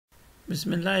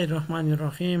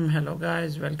Bismillahirrahmanirrahim. Hello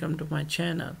guys, welcome to my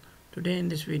channel. Today in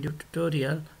this video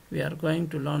tutorial we are going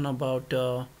to learn about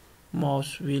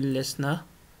MouseWheelListener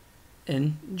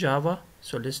in Java.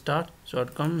 So let's start. So I'll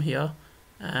come here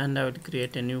and I will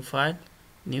create a new file,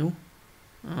 new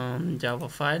Java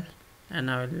file, and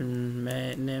I will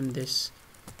name this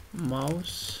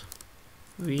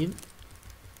MouseWheel,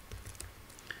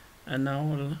 and now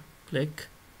I'll click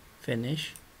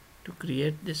finish to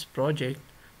create this project.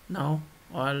 Now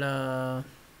I'll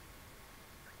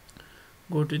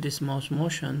go to this mouse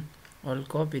motion. I'll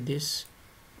copy this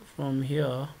from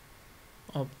here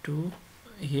up to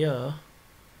here,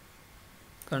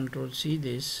 Control C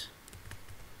this,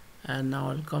 and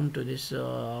now I'll come to this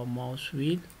mouse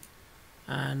wheel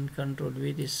and Control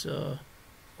V this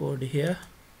code here.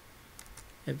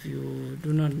 If you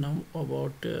do not know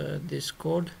about this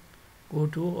code, go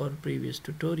to our previous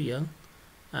tutorial,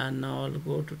 and now I'll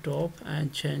go to top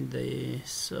and change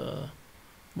this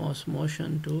mouse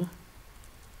motion to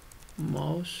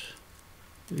mouse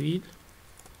wheel,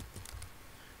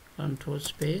 Control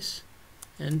space,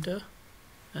 enter,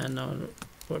 and I'll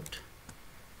put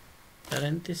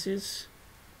parenthesis.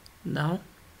 Now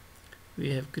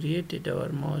we have created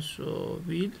our mouse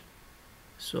wheel.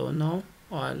 So now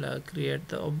I'll create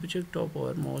the object of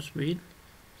our mouse wheel.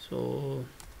 So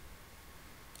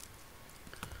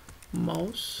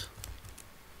mouse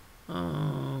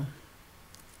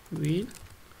wheel,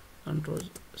 Control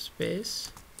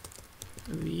space,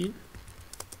 wheel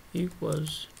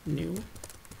equals new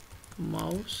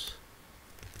mouse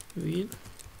wheel,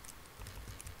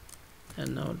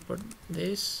 and now I'll put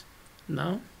this.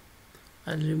 Now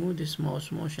I'll remove this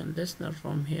MouseMotionListener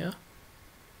from here,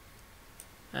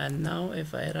 and now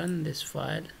if I run this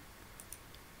file,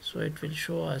 so it will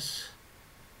show us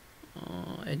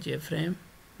a JFrame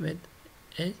with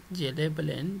a JLabel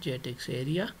and JText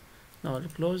area. Now I'll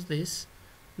close this.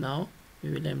 Now we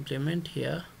will implement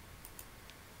here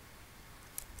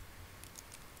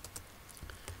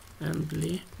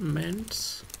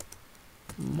implements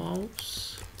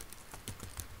mouse,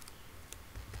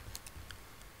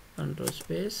 Control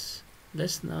space,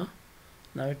 listener.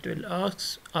 Now it will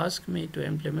ask me to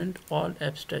implement all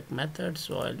abstract methods,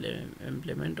 so I'll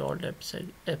implement all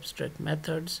abstract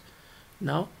methods.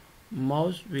 Now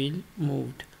mouse wheel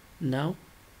moved. Now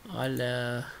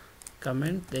I'll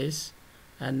comment this,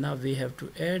 and now we have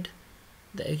to add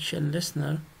the action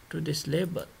listener to this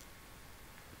label.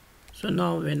 So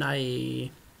now when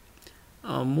I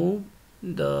move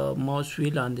the mouse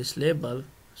wheel on this label,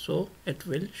 so it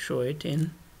will show it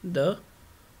in the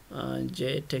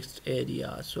JText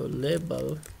area. So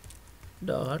label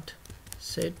dot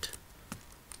set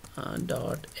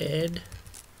dot add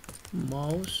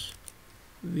mouse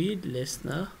wheel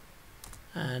listener,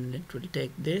 and it will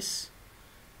take this.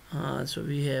 So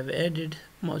we have added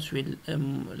mouse wheel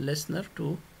listener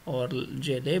to our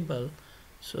JLabel.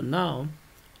 So now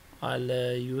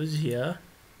I'll use here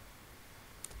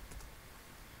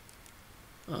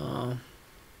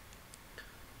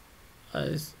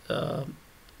as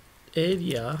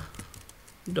area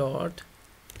dot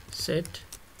set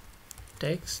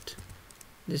text.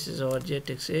 This is our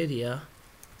JText area,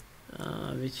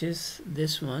 which is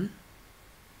this one,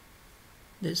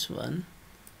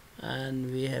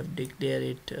 and we have declared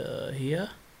it here.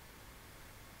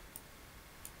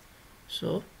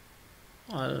 So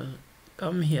I'll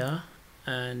come here,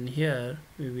 and here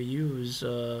we will use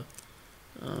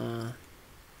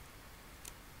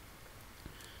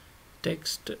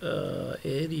text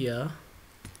area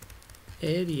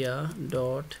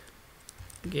dot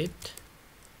get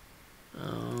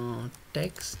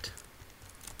text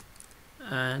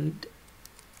and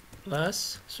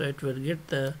plus, so it will get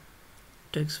the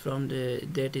text from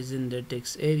that is in the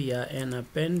text area, and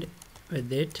append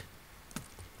with it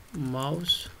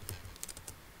mouse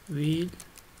wheel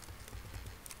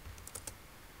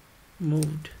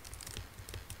moved.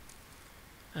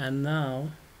 And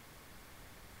now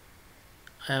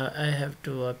I have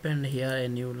to append here a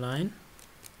new line,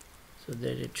 so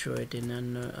that it show it in a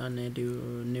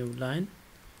new line.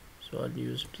 So I'll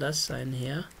use plus sign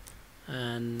here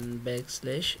and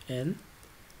backslash n,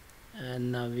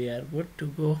 and now we are good to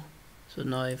go. So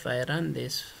now if I run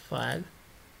this file,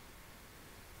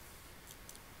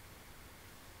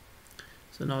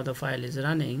 so now the file is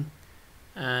running,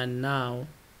 and now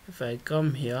if I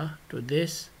come here to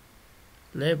this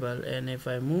label, and if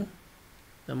I move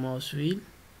the mouse wheel,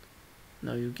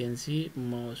 now you can see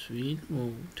mouse wheel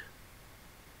moved.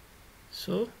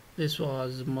 So this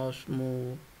was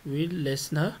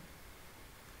MouseMotionListener.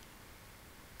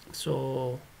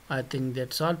 So I think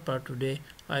that's all for today.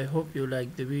 I hope you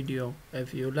like the video.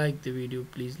 If you like the video,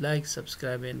 please like,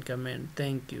 subscribe and comment.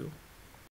 Thank you.